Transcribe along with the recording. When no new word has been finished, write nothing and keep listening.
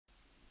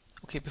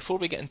Okay, before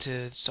we get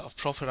into sort of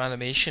proper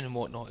animation and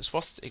whatnot, it's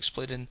worth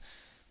explaining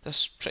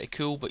this pretty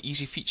cool but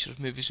easy feature of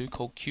Muvizu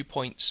called cue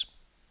points.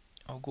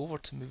 I'll go over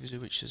to Muvizu,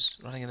 which is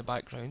running in the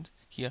background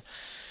here.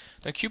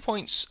 Now, cue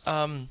points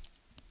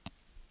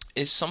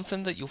is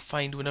something that you'll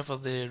find whenever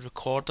the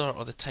recorder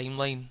or the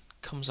timeline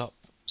comes up.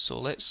 So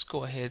let's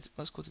go ahead,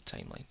 let's go to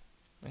timeline.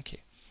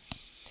 Okay.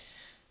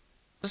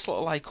 This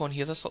little icon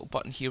here, this little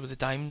button here with the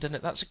diamond in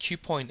it, that's a cue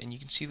point, and you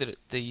can see that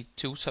the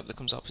tooltip that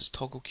comes up is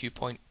toggle cue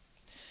point.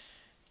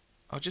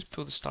 I'll just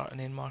pull the start and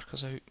end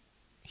markers out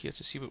here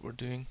to see what we're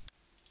doing.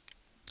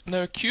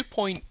 Now, a cue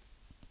point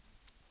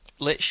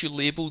lets you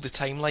label the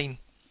timeline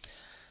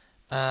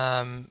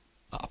at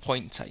a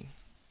point in time.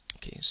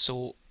 Okay,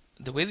 so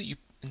the way that you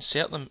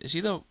insert them is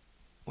either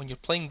when you're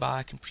playing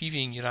back and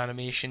previewing your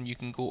animation, you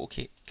can go,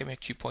 okay, give me a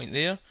cue point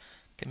there,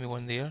 give me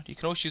one there. You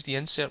can also use the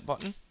insert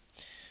button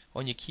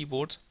on your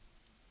keyboard.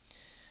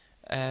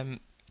 You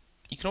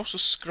can also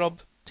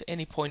scrub to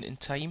any point in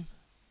time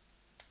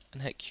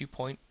and hit cue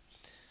point.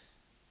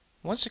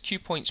 Once a cue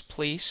point's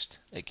placed,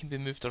 it can be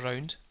moved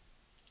around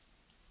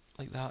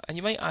like that. And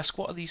you might ask,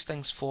 what are these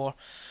things for?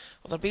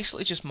 Well, they're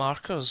basically just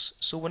markers.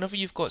 So whenever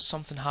you've got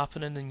something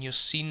happening in your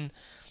scene,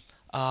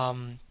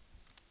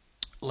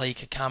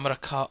 like a camera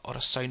cut or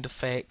a sound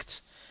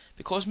effect,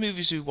 because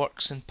Muvizu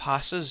works in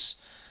passes,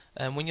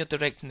 when you're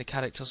directing the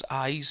character's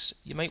eyes,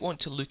 you might want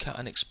to look at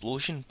an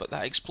explosion, but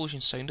that explosion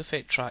sound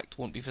effect track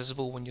won't be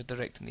visible when you're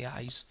directing the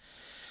eyes.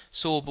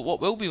 So, but what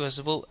will be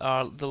visible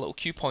are the little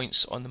cue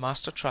points on the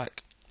master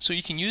track. So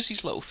you can use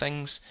these little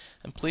things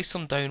and place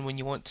them down when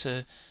you want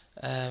to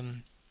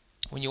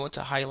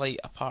highlight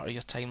a part of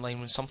your timeline,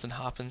 when something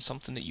happens,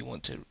 something that you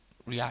want to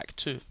react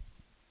to.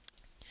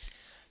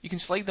 You can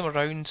slide them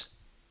around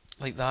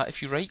like that.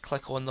 If you right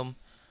click on them,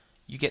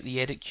 you get the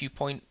edit cue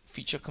point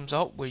feature comes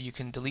up where you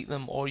can delete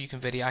them, or you can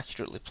very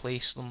accurately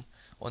place them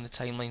on the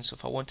timeline. So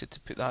if I wanted to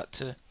put that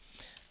to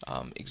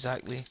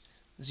exactly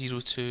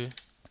 02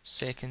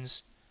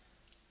 seconds,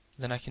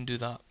 then I can do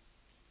that,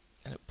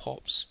 and it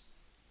pops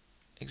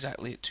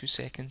exactly at 2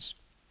 seconds.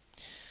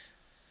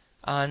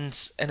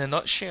 And in a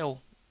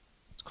nutshell,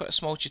 it's quite a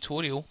small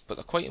tutorial, but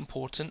they're quite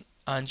important,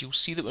 and you'll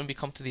see that when we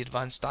come to the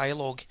advanced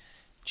dialogue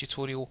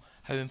tutorial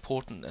how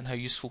important and how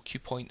useful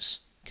cue points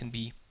can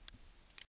be.